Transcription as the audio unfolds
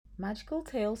Magical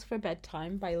Tales for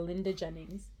Bedtime by Linda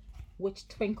Jennings. Witch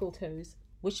Twinkletoes.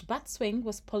 Witch Batswing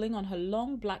was pulling on her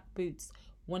long black boots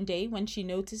one day when she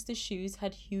noticed the shoes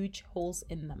had huge holes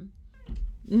in them.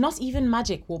 "Not even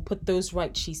magic will put those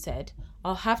right," she said.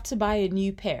 "I'll have to buy a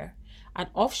new pair." And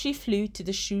off she flew to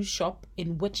the shoe shop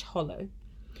in Witch Hollow.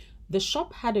 The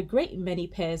shop had a great many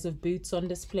pairs of boots on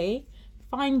display,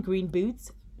 fine green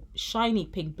boots, shiny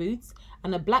pink boots,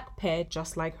 and a black pair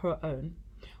just like her own.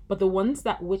 But the ones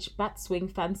that Witch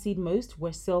Batswing fancied most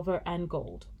were silver and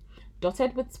gold,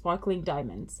 dotted with sparkling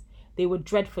diamonds. They were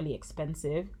dreadfully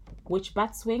expensive. Witch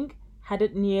Batswing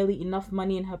hadn't nearly enough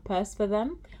money in her purse for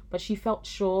them, but she felt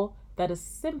sure that a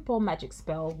simple magic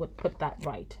spell would put that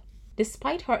right.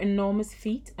 Despite her enormous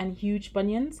feet and huge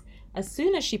bunions, as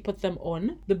soon as she put them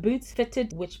on, the boots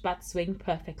fitted Witch Batswing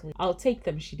perfectly. "I'll take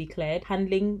them," she declared,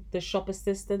 handing the shop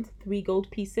assistant 3 gold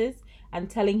pieces and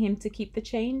telling him to keep the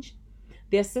change.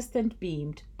 The assistant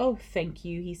beamed. "Oh, thank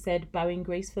you," he said, bowing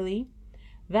gracefully.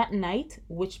 That night,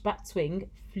 Witch Batswing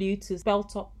flew to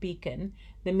Spelltop Beacon,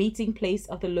 the meeting place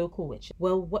of the local witches.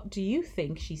 "Well, what do you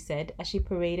think?" she said as she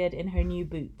paraded in her new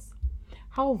boots.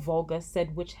 "How vulgar,"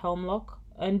 said Witch Helmlock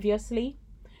enviously.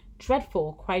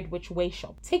 "Dreadful," cried Witch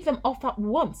Wayshop. "Take them off at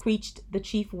once," screeched the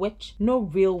chief witch. "No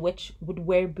real witch would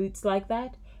wear boots like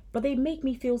that." "But they make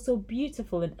me feel so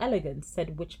beautiful and elegant,"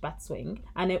 said Witch Batswing,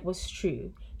 and it was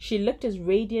true. She looked as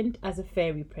radiant as a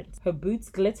fairy prince. Her boots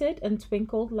glittered and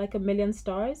twinkled like a million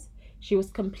stars. She was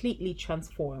completely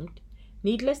transformed.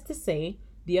 Needless to say,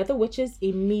 the other witches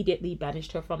immediately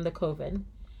banished her from the coven,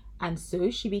 and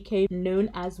so she became known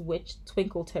as Witch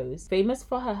Twinkletoes, famous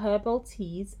for her herbal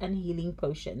teas and healing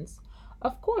potions.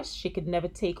 Of course, she could never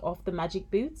take off the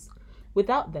magic boots.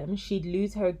 Without them, she'd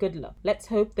lose her good luck. Let's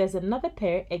hope there's another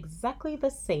pair exactly the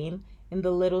same in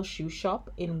the little shoe shop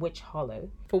in Witch Hollow.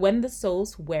 For when the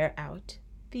souls wear out.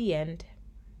 The end.